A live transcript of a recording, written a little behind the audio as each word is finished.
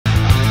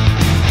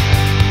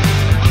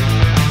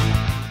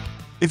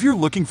If you're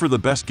looking for the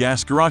best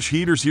gas garage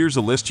heaters, here's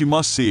a list you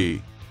must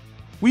see.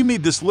 We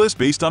made this list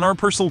based on our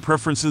personal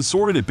preference and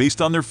sorted it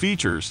based on their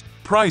features,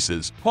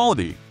 prices,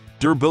 quality,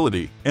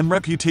 durability, and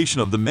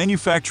reputation of the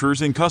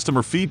manufacturers and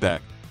customer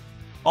feedback.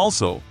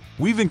 Also,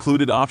 we've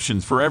included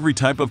options for every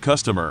type of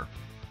customer.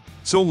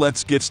 So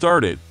let's get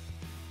started.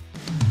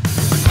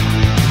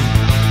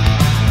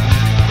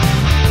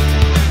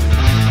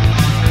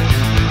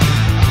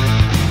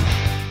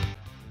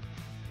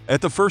 At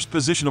the first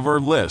position of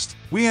our list,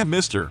 we have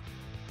Mr.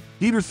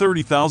 Heater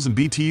 30,000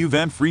 BTU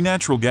vent-free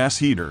natural gas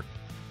heater.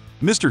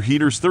 Mr.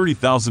 Heater's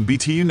 30,000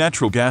 BTU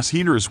natural gas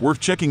heater is worth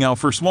checking out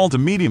for small to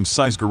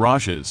medium-sized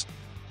garages.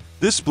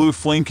 This blue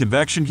flame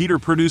convection heater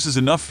produces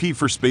enough heat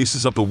for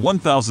spaces up to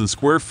 1,000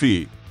 square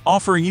feet,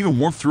 offering even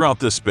warmth throughout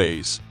the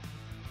space.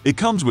 It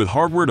comes with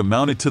hardware to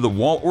mount it to the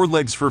wall or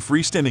legs for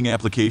freestanding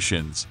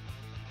applications.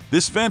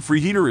 This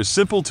vent-free heater is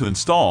simple to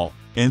install,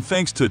 and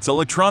thanks to its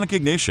electronic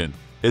ignition,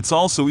 it's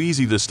also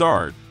easy to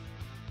start.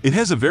 It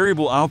has a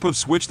variable output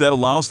switch that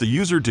allows the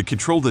user to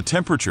control the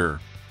temperature.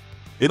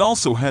 It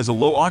also has a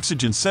low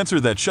oxygen sensor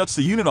that shuts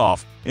the unit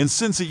off, and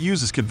since it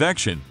uses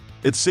convection,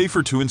 it's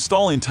safer to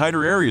install in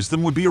tighter areas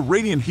than would be a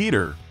radiant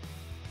heater.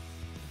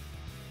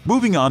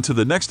 Moving on to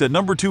the next at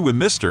number 2 with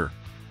Mr.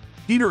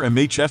 Heater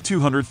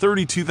MHF200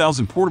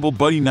 32,000 Portable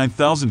Buddy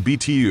 9,000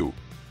 BTU.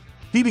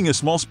 Heating a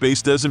small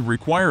space doesn't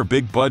require a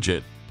big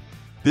budget.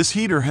 This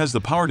heater has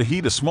the power to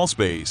heat a small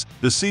space,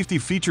 the safety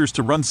features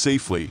to run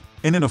safely,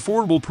 and an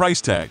affordable price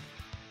tag.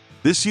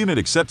 This unit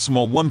accepts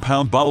small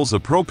 1-pound bottles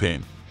of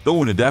propane,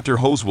 though an adapter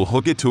hose will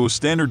hook it to a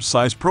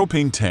standard-sized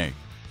propane tank.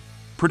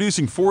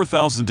 Producing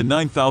 4,000 to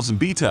 9,000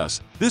 BTUs,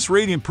 this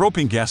radiant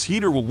propane gas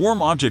heater will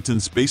warm objects in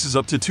spaces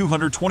up to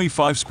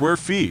 225 square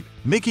feet,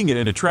 making it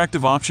an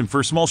attractive option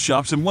for small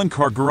shops and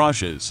one-car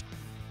garages.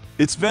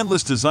 Its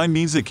ventless design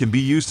means it can be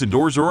used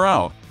indoors or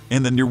out,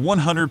 and the near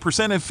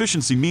 100%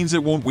 efficiency means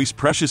it won't waste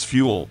precious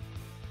fuel.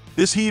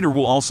 This heater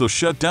will also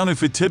shut down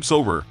if it tips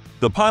over,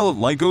 the pilot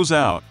light goes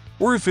out,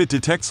 or if it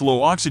detects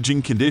low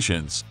oxygen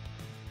conditions.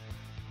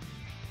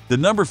 The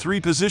number 3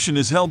 position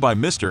is held by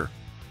Mr.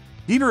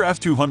 Heater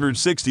F200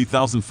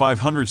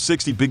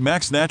 60,560 Big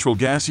Maxx Natural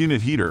Gas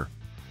Unit Heater.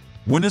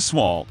 When a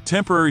small,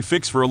 temporary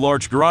fix for a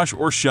large garage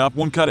or shop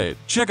won't cut it,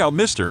 check out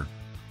Mr.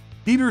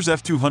 Heater's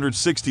F200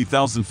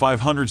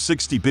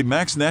 60,560 Big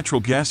Maxx Natural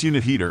Gas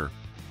Unit Heater.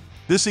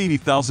 This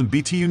 80,000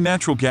 BTU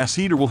natural gas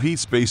heater will heat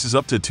spaces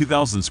up to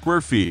 2,000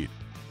 square feet.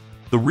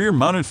 The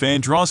rear-mounted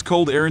fan draws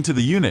cold air into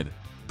the unit,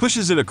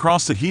 pushes it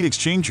across the heat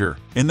exchanger,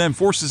 and then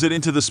forces it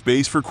into the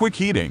space for quick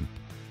heating.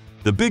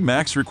 The Big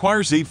Maxx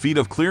requires 8 feet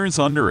of clearance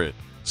under it,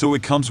 so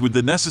it comes with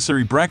the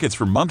necessary brackets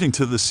for mounting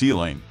to the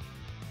ceiling.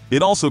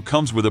 It also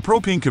comes with a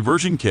propane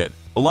conversion kit,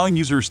 allowing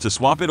users to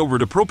swap it over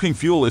to propane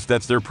fuel if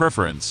that's their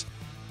preference.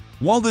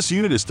 While this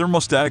unit is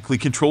thermostatically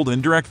controlled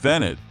and direct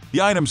vented,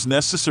 the items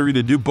necessary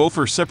to do both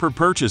are separate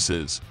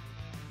purchases.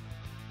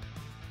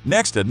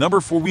 Next at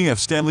number 4 we have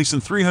STANLEY's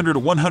 300 to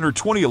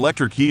 120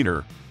 electric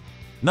heater.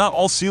 Not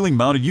all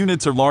ceiling-mounted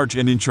units are large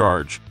and in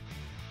charge.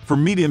 For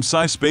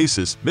medium-sized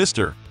spaces,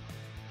 Mr.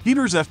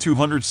 Heater's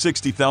F200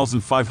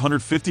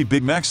 60,550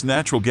 Big Maxx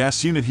Natural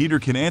Gas Unit Heater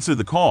can answer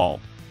the call.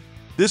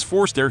 This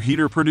forced air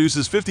heater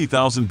produces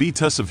 50,000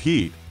 BTUs of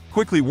heat,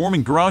 quickly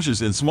warming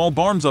garages and small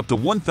barns up to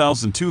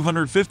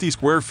 1,250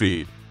 square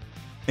feet.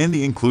 And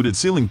the included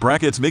ceiling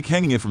brackets make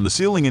hanging it from the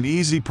ceiling an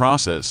easy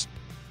process.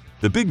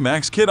 The Big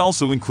Maxx kit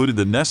also included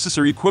the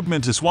necessary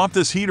equipment to swap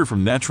this heater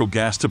from natural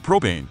gas to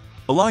propane,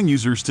 allowing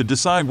users to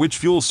decide which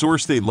fuel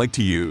source they'd like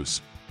to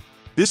use.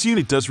 This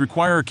unit does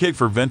require a kit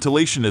for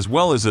ventilation as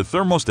well as a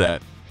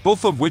thermostat,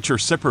 both of which are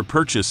separate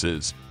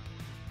purchases.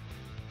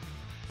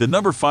 The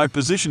number 5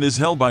 position is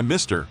held by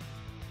Mr.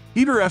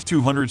 Heater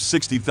F200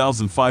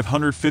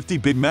 60,550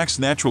 Big Maxx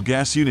Natural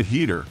Gas Unit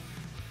Heater.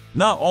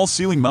 Not all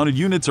ceiling-mounted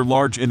units are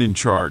large and in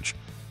charge.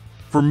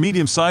 For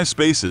medium-sized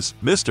spaces,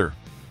 Mr.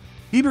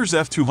 Heater's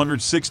F200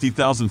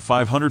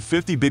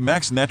 60,550 Big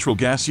Maxx Natural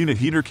Gas Unit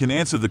Heater can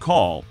answer the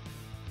call.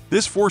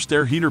 This forced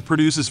air heater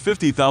produces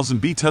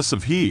 50,000 BTUs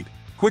of heat,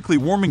 quickly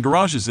warming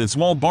garages and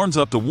small barns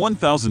up to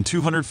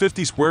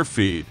 1,250 square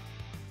feet.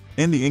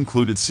 And the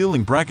included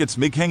ceiling brackets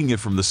make hanging it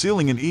from the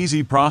ceiling an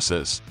easy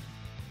process.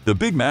 The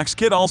Big Maxx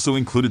kit also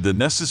included the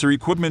necessary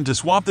equipment to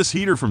swap this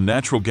heater from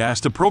natural gas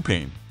to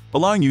propane,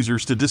 allowing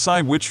users to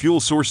decide which fuel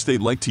source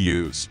they'd like to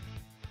use.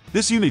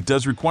 This unit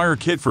does require a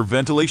kit for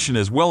ventilation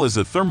as well as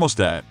a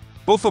thermostat,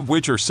 both of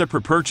which are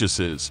separate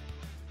purchases.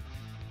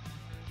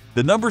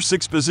 The number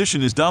 6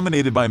 position is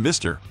dominated by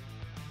Mr.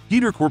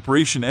 Heater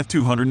Corporation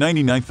F200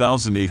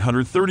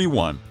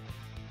 99,831.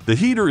 The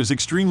heater is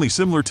extremely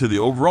similar to the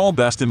overall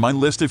best in my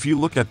list if you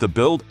look at the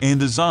build and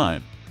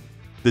design.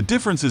 The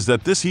difference is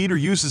that this heater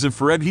uses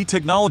infrared heat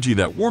technology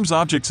that warms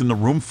objects in the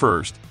room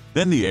first,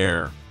 then the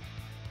air.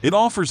 It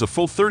offers a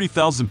full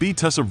 30,000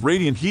 BTUs of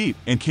radiant heat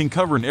and can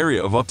cover an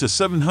area of up to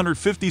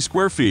 750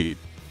 square feet.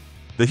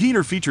 The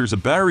heater features a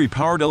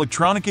battery-powered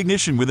electronic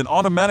ignition with an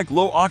automatic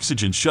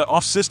low-oxygen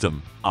shut-off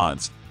system,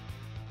 (ONS).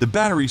 The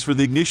batteries for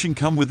the ignition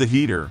come with the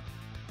heater.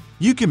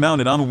 You can mount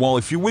it on a wall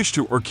if you wish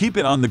to or keep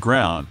it on the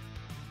ground.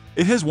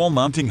 It has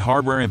wall-mounting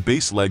hardware and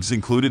base legs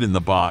included in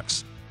the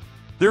box.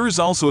 There is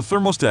also a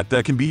thermostat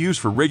that can be used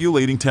for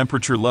regulating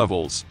temperature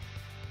levels.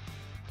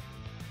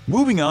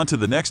 Moving on to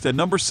the next at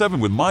number 7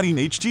 with Modine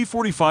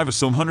HT45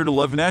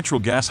 AS111 Natural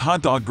Gas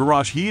Hot Dog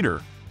Garage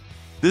Heater.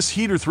 This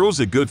heater throws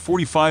a good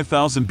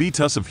 45,000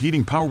 BTUs of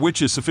heating power,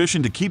 which is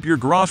sufficient to keep your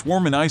garage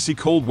warm in icy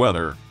cold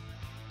weather.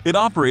 It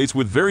operates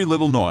with very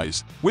little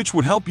noise, which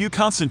would help you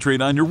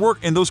concentrate on your work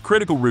and those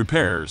critical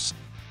repairs.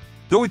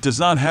 Though it does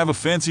not have a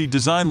fancy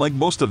design like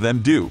most of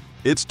them do,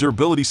 its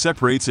durability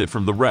separates it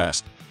from the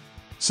rest.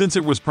 Since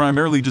it was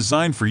primarily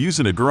designed for use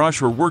in a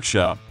garage or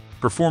workshop,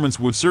 performance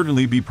would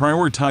certainly be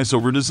prioritized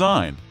over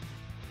design.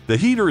 The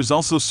heater is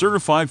also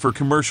certified for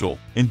commercial,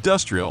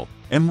 industrial,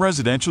 and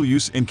residential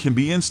use and can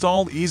be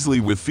installed easily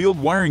with field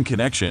wiring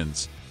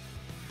connections.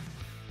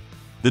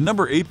 The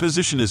number 8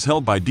 position is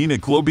held by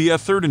Dyna-Glo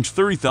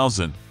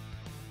BF30NMDG.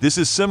 This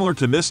is similar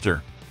to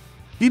Mr.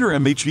 Heater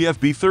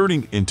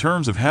MHVF-B30 in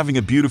terms of having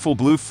a beautiful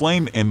blue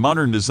flame and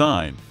modern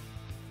design.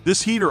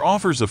 This heater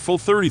offers a full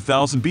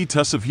 30,000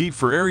 BTUs of heat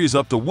for areas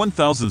up to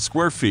 1,000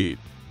 square feet.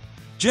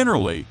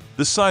 Generally,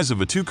 the size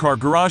of a 2-car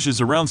garage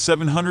is around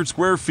 700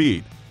 square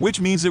feet,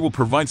 which means it will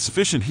provide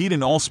sufficient heat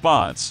in all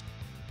spots.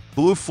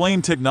 Blue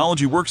flame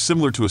technology works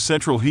similar to a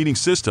central heating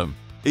system.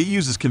 It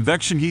uses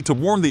convection heat to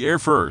warm the air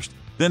first,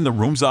 then the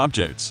room's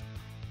objects.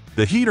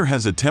 The heater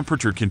has a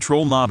temperature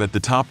control knob at the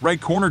top right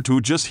corner to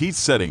adjust heat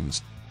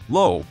settings: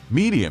 low,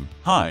 medium,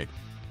 high.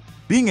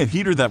 Being a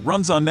heater that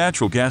runs on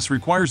natural gas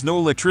requires no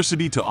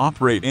electricity to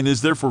operate and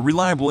is therefore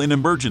reliable in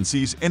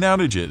emergencies and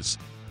outages.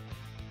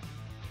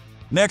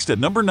 Next at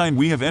number 9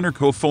 we have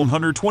Enerco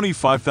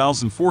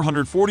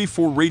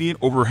 125444 Radiant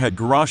Overhead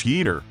Garage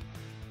Heater.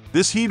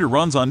 This heater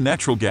runs on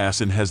natural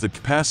gas and has the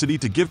capacity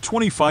to give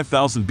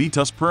 25,000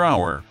 BTUs per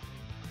hour.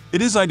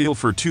 It is ideal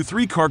for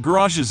 2-3 car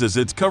garages as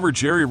its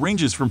coverage area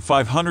ranges from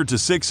 500 to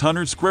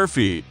 600 square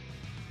feet.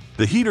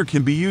 The heater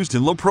can be used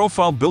in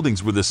low-profile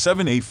buildings with a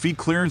 7-8 feet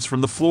clearance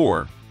from the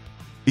floor.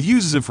 It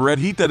uses infrared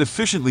heat that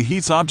efficiently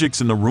heats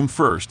objects in the room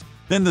first,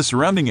 then the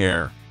surrounding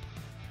air.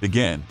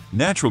 Again,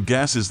 natural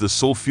gas is the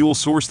sole fuel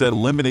source that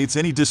eliminates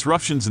any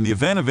disruptions in the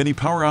event of any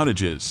power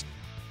outages.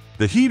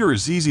 The heater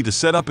is easy to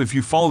set up if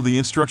you follow the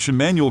instruction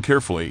manual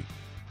carefully.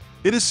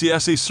 It is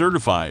CSA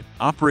certified,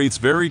 operates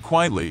very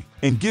quietly,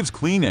 and gives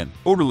clean and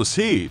odorless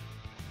heat.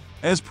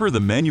 As per the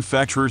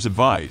manufacturer's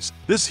advice,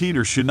 this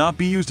heater should not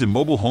be used in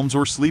mobile homes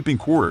or sleeping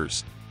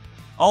quarters.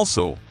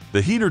 Also,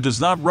 the heater does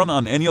not run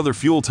on any other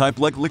fuel type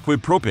like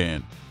liquid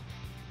propane.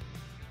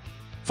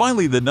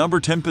 Finally, the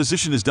number 10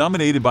 position is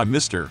dominated by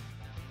Mr.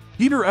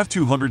 Heater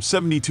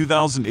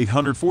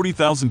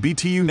F272,840,000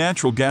 BTU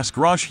Natural Gas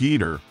Garage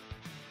Heater.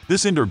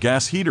 This indoor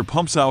gas heater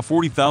pumps out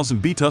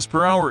 40,000 BTUs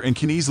per hour and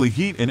can easily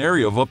heat an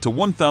area of up to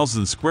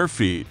 1,000 square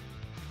feet.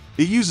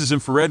 It uses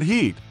infrared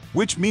heat,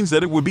 which means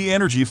that it would be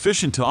energy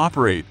efficient to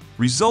operate,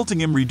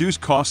 resulting in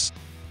reduced costs.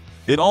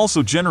 It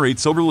also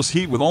generates odorless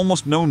heat with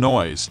almost no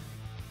noise.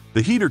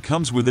 The heater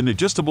comes with an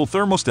adjustable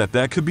thermostat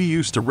that could be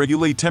used to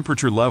regulate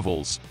temperature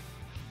levels.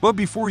 But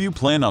before you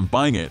plan on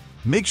buying it,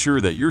 make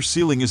sure that your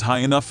ceiling is high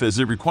enough as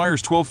it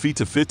requires 12 feet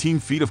to 15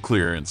 feet of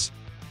clearance.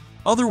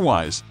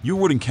 Otherwise, you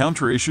would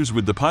encounter issues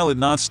with the pilot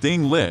not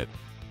staying lit.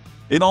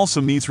 It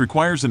also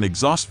requires an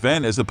exhaust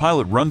vent as the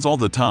pilot runs all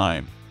the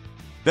time.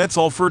 That's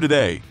all for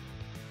today.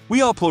 We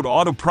upload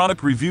auto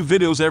product review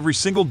videos every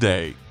single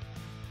day.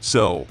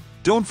 So,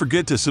 don't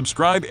forget to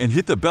subscribe and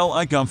hit the bell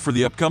icon for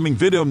the upcoming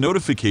video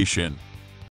notification.